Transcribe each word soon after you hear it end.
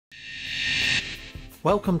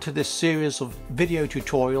Welcome to this series of video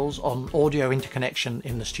tutorials on audio interconnection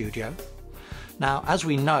in the studio. Now, as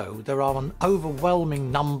we know, there are an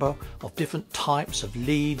overwhelming number of different types of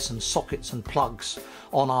leads and sockets and plugs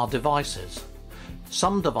on our devices.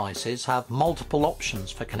 Some devices have multiple options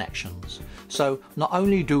for connections, so not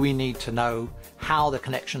only do we need to know how the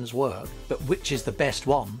connections work, but which is the best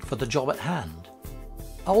one for the job at hand.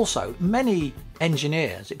 Also, many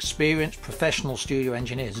engineers, experienced professional studio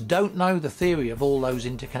engineers, don't know the theory of all those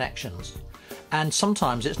interconnections, and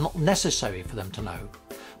sometimes it's not necessary for them to know,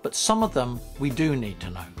 but some of them we do need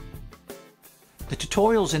to know. The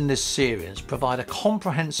tutorials in this series provide a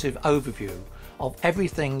comprehensive overview of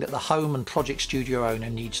everything that the home and project studio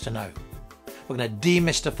owner needs to know. We're going to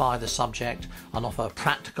demystify the subject and offer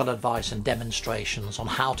practical advice and demonstrations on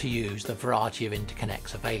how to use the variety of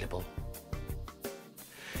interconnects available.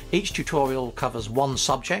 Each tutorial covers one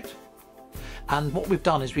subject, and what we've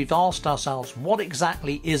done is we've asked ourselves, what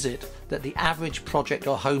exactly is it that the average project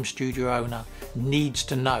or home studio owner needs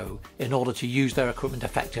to know in order to use their equipment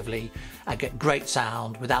effectively and get great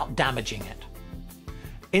sound without damaging it?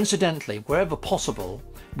 Incidentally, wherever possible,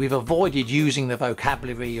 we've avoided using the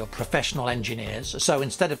vocabulary of professional engineers, so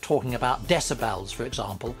instead of talking about decibels, for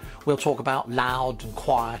example, we'll talk about loud and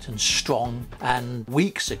quiet and strong and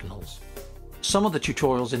weak signals. Some of the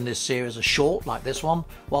tutorials in this series are short, like this one,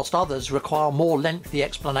 whilst others require more lengthy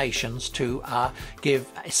explanations to give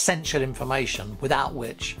essential information, without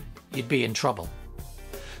which you'd be in trouble.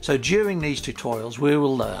 So during these tutorials we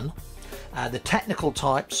will learn the technical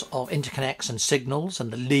types of interconnects and signals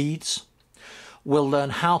and the leads. We'll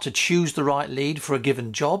learn how to choose the right lead for a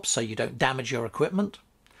given job so you don't damage your equipment.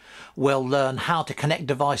 We'll learn how to connect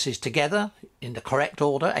devices together in the correct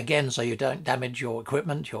order, again so you don't damage your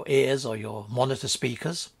equipment, your ears or your monitor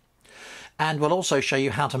speakers. And we'll also show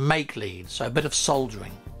you how to make leads, so a bit of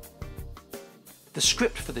soldering. The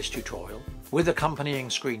script for this tutorial, with accompanying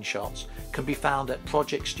screenshots, can be found at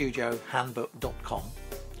projectstudiohandbook.com.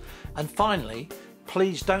 And finally,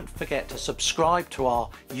 please don't forget to subscribe to our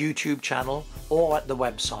YouTube channel or at the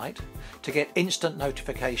website to get instant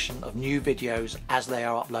notification of new videos as they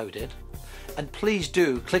are uploaded. And please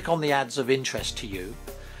do click on the ads of interest to you.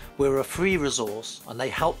 We're a free resource and they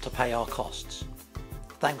help to pay our costs.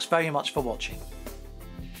 Thanks very much for watching.